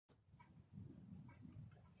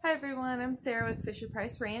Hi everyone, I'm Sarah with Fisher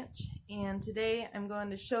Price Ranch, and today I'm going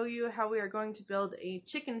to show you how we are going to build a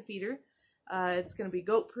chicken feeder. It's going to be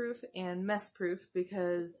goat proof and mess proof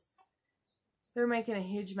because they're making a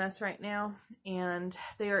huge mess right now, and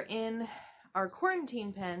they are in our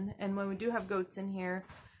quarantine pen, and when we do have goats in here,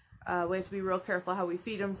 we have to be real careful how we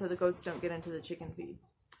feed them so the goats don't get into the chicken feed.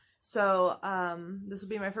 So this will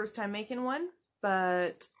be my first time making one,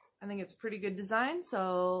 but I think it's a pretty good design,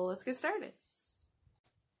 so let's get started.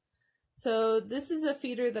 So this is a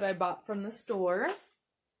feeder that I bought from the store,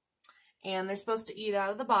 and they're supposed to eat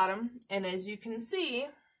out of the bottom, and as you can see,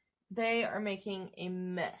 they are making a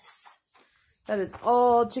mess. That is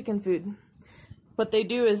all chicken food. What they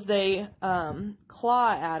do is they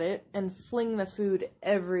claw at it and fling the food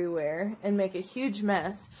everywhere and make a huge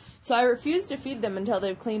mess. So I refuse to feed them until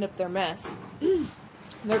they've cleaned up their mess.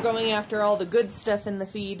 They're going after all the good stuff in the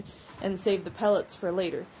feed and save the pellets for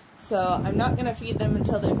later. So I'm not going to feed them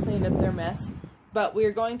until they've cleaned up their mess, but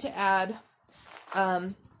we're going to add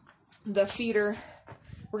the feeder.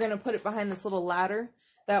 We're going to put it behind this little ladder.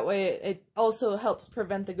 That way it also helps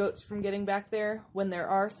prevent the goats from getting back there when there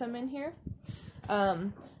are some in here.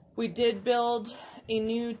 We did build a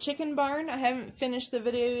new chicken barn. I haven't finished the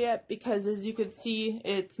video yet because, as you could see,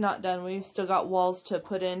 it's not done. We've still got walls to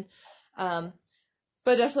put in, but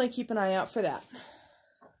definitely keep an eye out for that.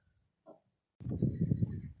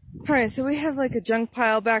 Alright, so we have like a junk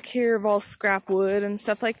pile back here of all scrap wood and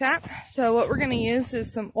stuff like that. So what we're going to use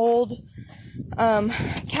is some old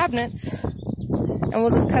cabinets, and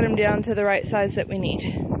we'll just cut them down to the right size that we need.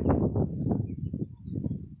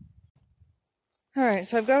 Alright,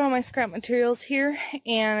 so I've got all my scrap materials here,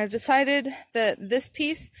 and I've decided that this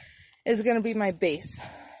piece is going to be my base.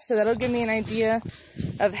 So that'll give me an idea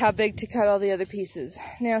of how big to cut all the other pieces.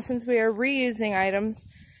 Now, since we are reusing items,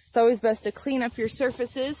 it's always best to clean up your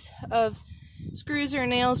surfaces of screws or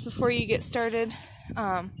nails before you get started.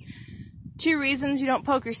 2 reasons you don't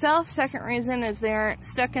poke yourself. Second reason is they aren't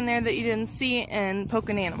stuck in there that you didn't see and poke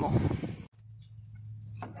an animal.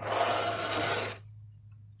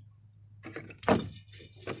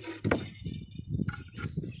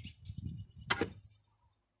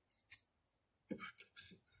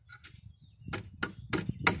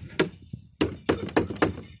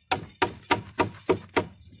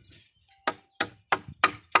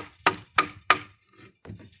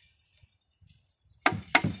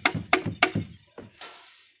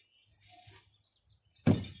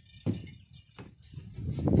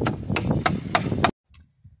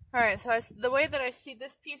 Alright, so the way that I see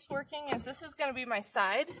this piece working is this is going to be my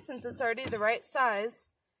side, since it's already the right size,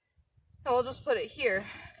 and we'll just put it here.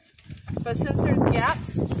 But since there's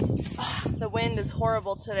gaps, the wind is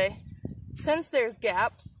horrible today. Since there's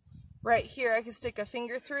gaps, right here I can stick a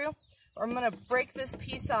finger through, or I'm going to break this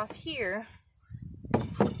piece off here.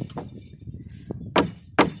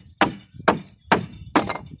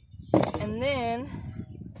 And then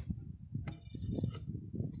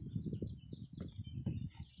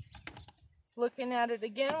looking at it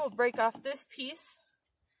again, we'll break off this piece,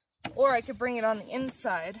 or I could bring it on the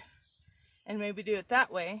inside and maybe do it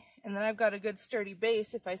that way, and then I've got a good sturdy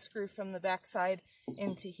base if I screw from the back side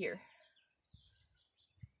into here.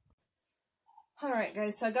 Alright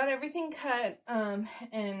guys, so I got everything cut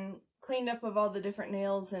and cleaned up of all the different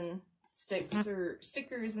nails and sticks or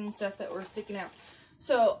stickers and stuff that were sticking out.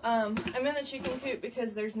 So I'm in the chicken coop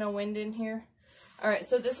because there's no wind in here. Alright,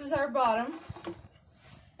 so this is our bottom.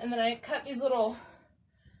 And then I cut these little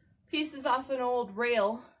pieces off an old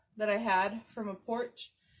rail that I had from a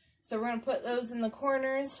porch. So we're going to put those in the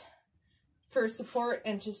corners for support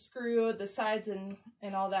and to screw the sides and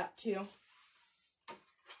all that too.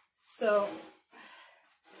 So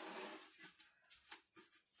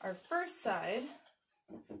our first side,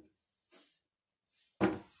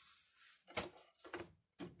 I'm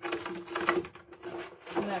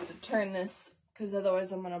going to have to turn this because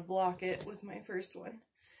otherwise I'm going to block it with my first one.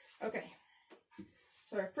 Okay,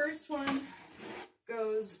 so our first one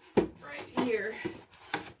goes right here,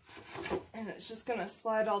 and it's just going to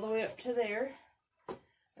slide all the way up to there,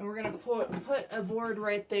 and we're going to put a board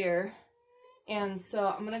right there, and so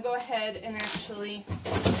I'm going to go ahead and actually,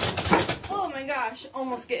 oh my gosh,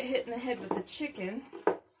 almost get hit in the head with the chicken,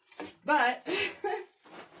 but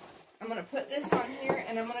I'm going to put this on here,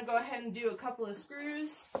 and I'm going to go ahead and do a couple of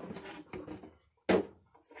screws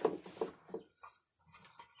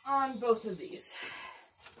on both of these.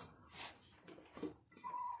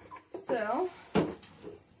 So,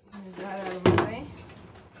 move that out of my way.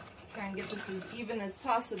 Try and get this as even as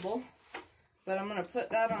possible. But I'm going to put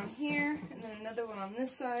that on here, and then another one on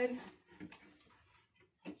this side.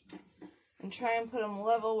 And try and put them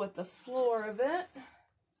level with the floor of it.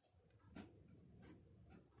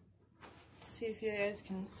 See if you guys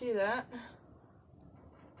can see that.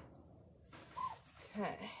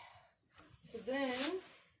 Okay. So then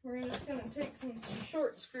we're just going to take some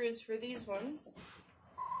short screws for these ones.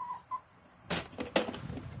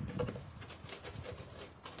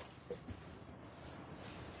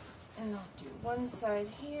 And I'll do one side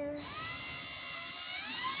here.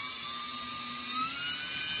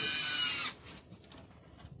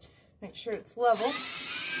 Make sure it's level.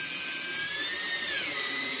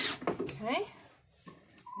 Okay.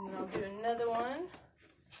 And then I'll do another one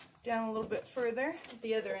down a little bit further at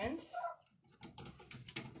the other end.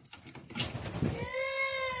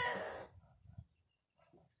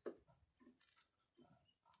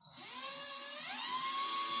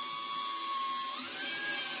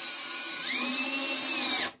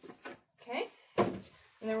 Okay.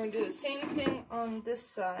 And then we're going to do the same thing on this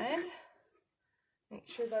side. Make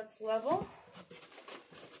sure that's level.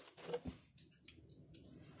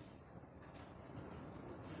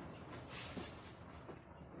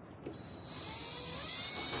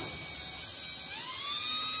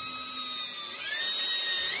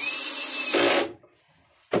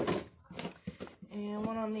 And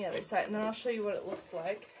one on the other side, and then I'll show you what it looks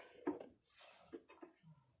like.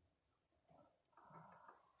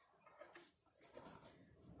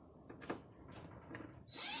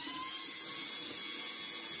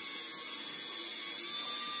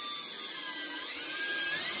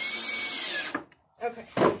 Okay,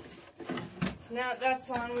 so now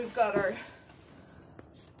that's on, we've got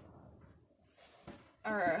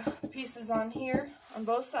our pieces on here on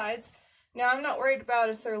both sides. Now I'm not worried about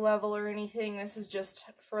if they're level or anything, this is just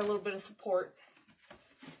for a little bit of support.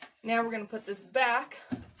 Now we're going to put this back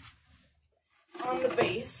on the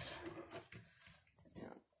base.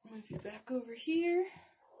 Now, move you back over here,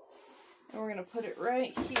 and we're going to put it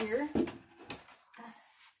right here.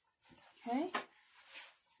 Okay,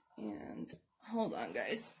 and hold on,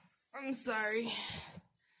 guys. I'm sorry.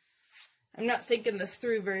 I'm not thinking this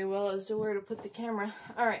through very well as to where to put the camera.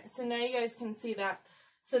 Alright, so now you guys can see that.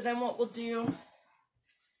 So then what we'll do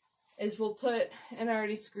is we'll put, and I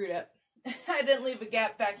already screwed up. I didn't leave a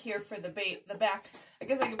gap back here for the back. I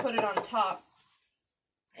guess I could put it on top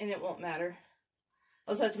and it won't matter.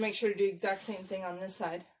 I'll just have to make sure to do the exact same thing on this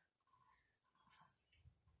side.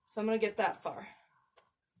 So I'm going to get that far.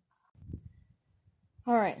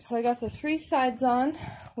 Alright, so I got the 3 sides on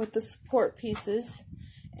with the support pieces,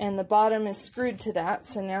 and the bottom is screwed to that,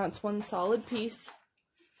 so now it's one solid piece.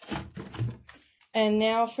 And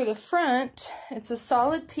now for the front, it's a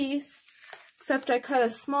solid piece, except I cut a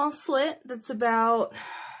small slit that's about,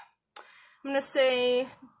 I'm going to say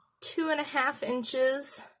 2.5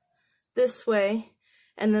 inches this way,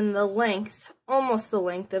 and then the length, almost the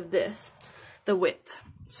length of this, the width.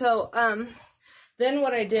 So, then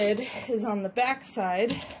what I did is on the back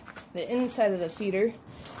side, the inside of the feeder,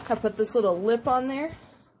 I put this little lip on there.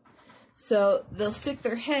 So they'll stick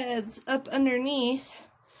their heads up underneath.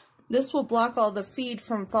 This will block all the feed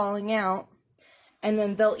from falling out, and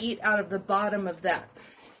then they'll eat out of the bottom of that.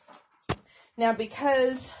 Now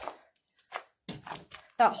because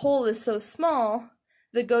that hole is so small,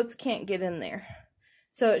 the goats can't get in there.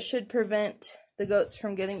 So it should prevent the goats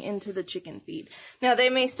from getting into the chicken feed. Now they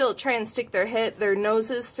may still try and stick their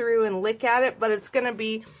noses through and lick at it, but it's going to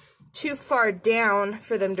be too far down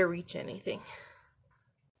for them to reach anything.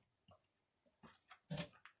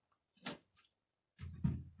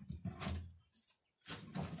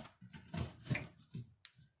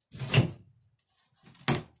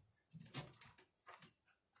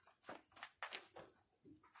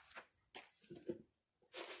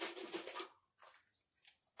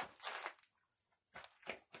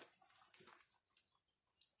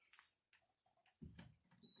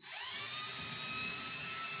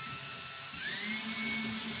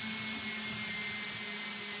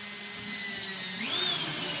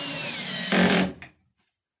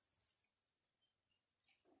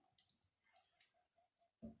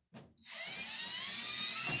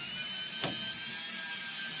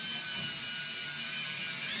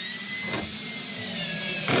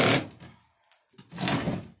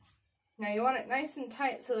 Now you want it nice and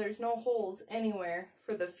tight so there's no holes anywhere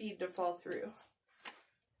for the feed to fall through.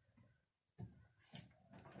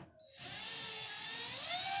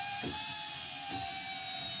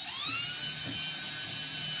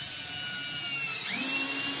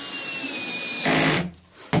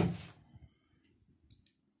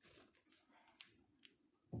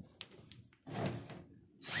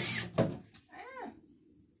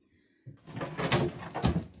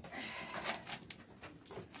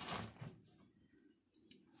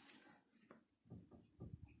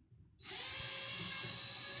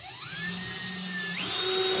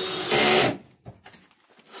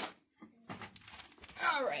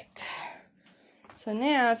 So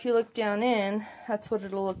now if you look down in, that's what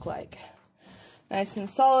it'll look like. Nice and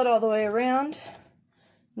solid all the way around.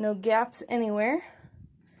 No gaps anywhere.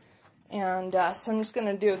 And so I'm just going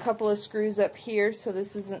to do a couple of screws up here so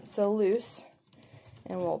this isn't so loose.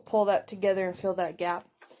 And we'll pull that together and fill that gap.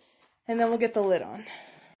 And then we'll get the lid on.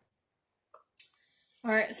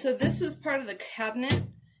 Alright, so this was part of the cabinet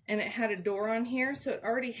and it had a door on here, so it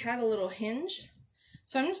already had a little hinge.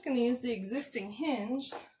 So I'm just going to use the existing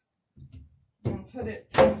hinge and put it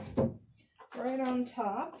right on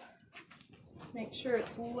top. Make sure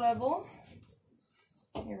it's level.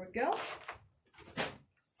 Here we go.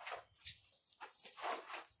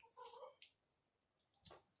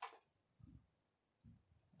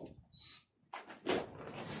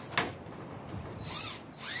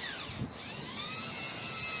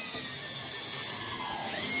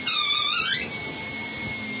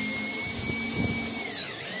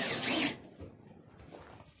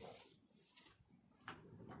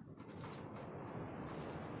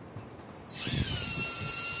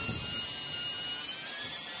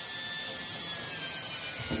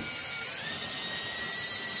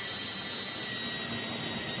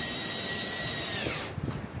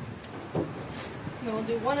 And we'll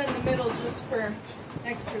do one in the middle just for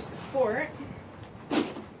extra support.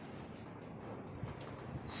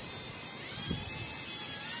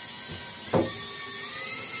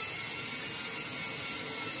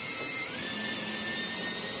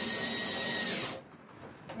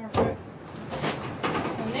 Alright.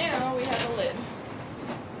 And now we have a lid.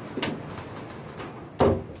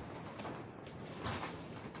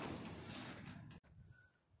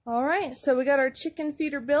 Alright, so we got our chicken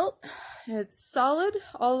feeder built. It's solid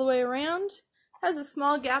all the way around. Has a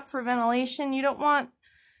small gap for ventilation. You don't want,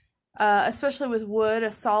 especially with wood,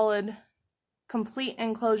 a solid, complete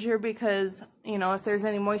enclosure because, you know, if there's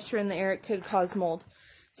any moisture in the air, it could cause mold.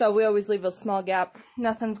 So we always leave a small gap.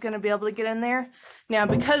 Nothing's going to be able to get in there. Now,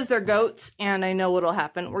 because they're goats, and I know what'll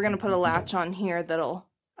happen, we're going to put a latch on here that'll,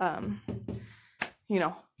 you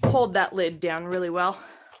know, hold that lid down really well.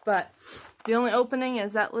 But the only opening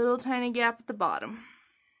is that little tiny gap at the bottom.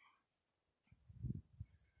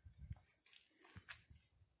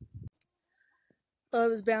 Well, it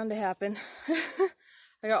was bound to happen.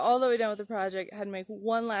 I got all the way done with the project. I had to make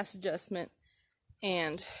one last adjustment.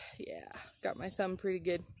 And, yeah, got my thumb pretty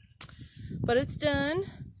good. But it's done.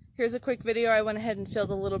 Here's a quick video. I went ahead and filled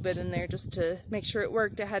a little bit in there just to make sure it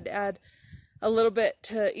worked. I had to add a little bit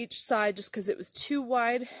to each side just because it was too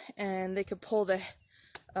wide. And they could pull the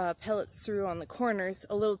pellets through on the corners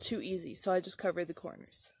a little too easy. So I just covered the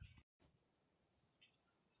corners.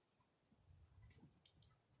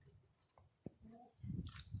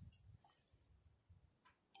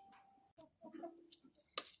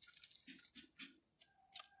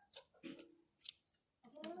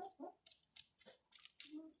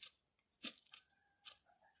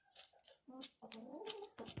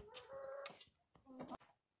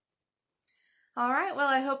 Alright, well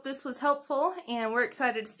I hope this was helpful and we're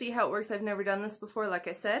excited to see how it works. I've never done this before, like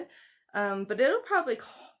I said, but it'll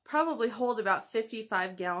probably hold about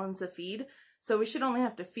 55 gallons of feed, so we should only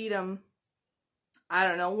have to feed them, I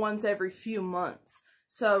don't know, once every few months.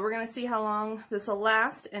 So we're going to see how long this will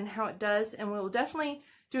last and how it does, and we'll definitely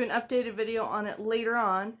do an updated video on it later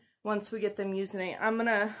on once we get them using it. I'm going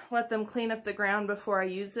to let them clean up the ground before I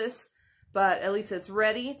use this, but at least it's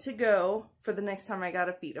ready to go for the next time I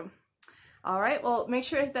gotta feed them. Alright, well, make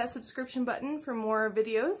sure to hit that subscription button for more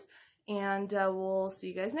videos, and we'll see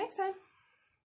you guys next time.